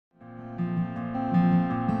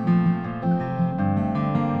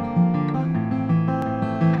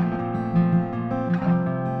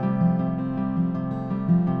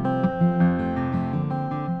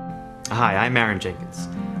Hi, I'm Aaron Jenkins.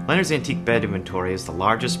 Leonards Antique Bed Inventory is the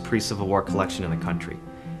largest pre-Civil War collection in the country.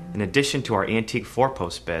 In addition to our antique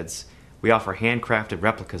four-post beds, we offer handcrafted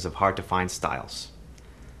replicas of hard-to-find styles.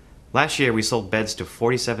 Last year, we sold beds to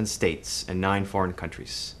 47 states and 9 foreign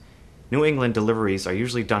countries. New England deliveries are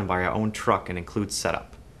usually done by our own truck and include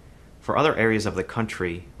setup. For other areas of the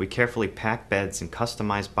country, we carefully pack beds in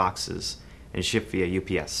customized boxes and ship via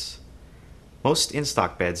UPS. Most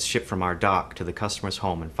in-stock beds ship from our dock to the customer's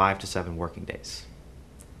home in 5 to 7 working days.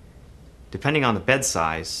 Depending on the bed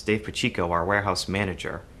size, Dave Pacheco, our warehouse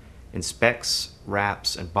manager, inspects,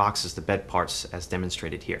 wraps, and boxes the bed parts as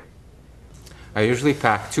demonstrated here. I usually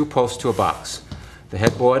pack 2 posts to a box, the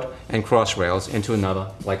headboard and cross rails into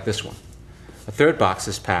another like this one. A third box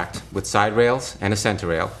is packed with side rails and a center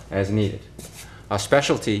rail as needed. Our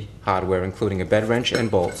specialty hardware, including a bed wrench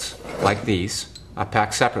and bolts, like these, are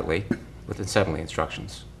packed separately with assembly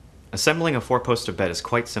instructions. Assembling a 4-poster bed is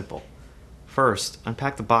quite simple. First,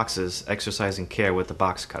 unpack the boxes, exercising care with the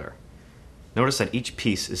box cutter. Notice that each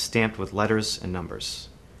piece is stamped with letters and numbers.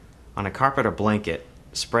 On a carpet or blanket,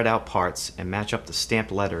 spread out parts and match up the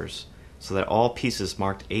stamped letters so that all pieces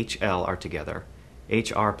marked HL are together,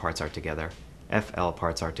 HR parts are together, FL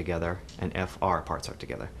parts are together, and FR parts are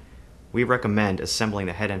together. We recommend assembling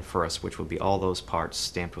the head end first, which will be all those parts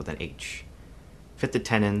stamped with an H. Fit the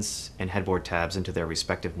tenons and headboard tabs into their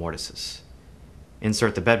respective mortises.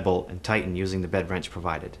 Insert the bed bolt and tighten using the bed wrench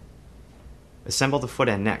provided. Assemble the foot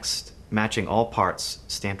end next, matching all parts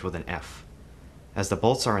stamped with an F. As the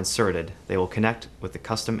bolts are inserted, they will connect with the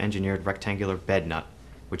custom engineered rectangular bed nut,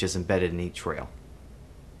 which is embedded in each rail.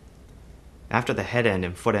 After the head end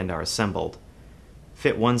and foot end are assembled,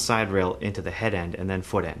 fit one side rail into the head end and then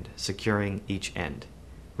foot end, securing each end.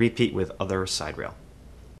 Repeat with other side rail.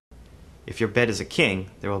 If your bed is a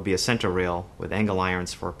king, there will be a center rail with angle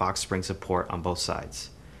irons for box spring support on both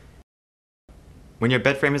sides. When your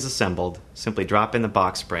bed frame is assembled, simply drop in the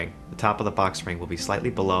box spring. The top of the box spring will be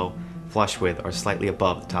slightly below, flush with, or slightly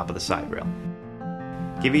above the top of the side rail.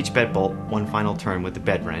 Give each bed bolt one final turn with the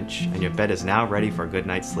bed wrench, and your bed is now ready for a good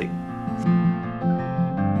night's sleep.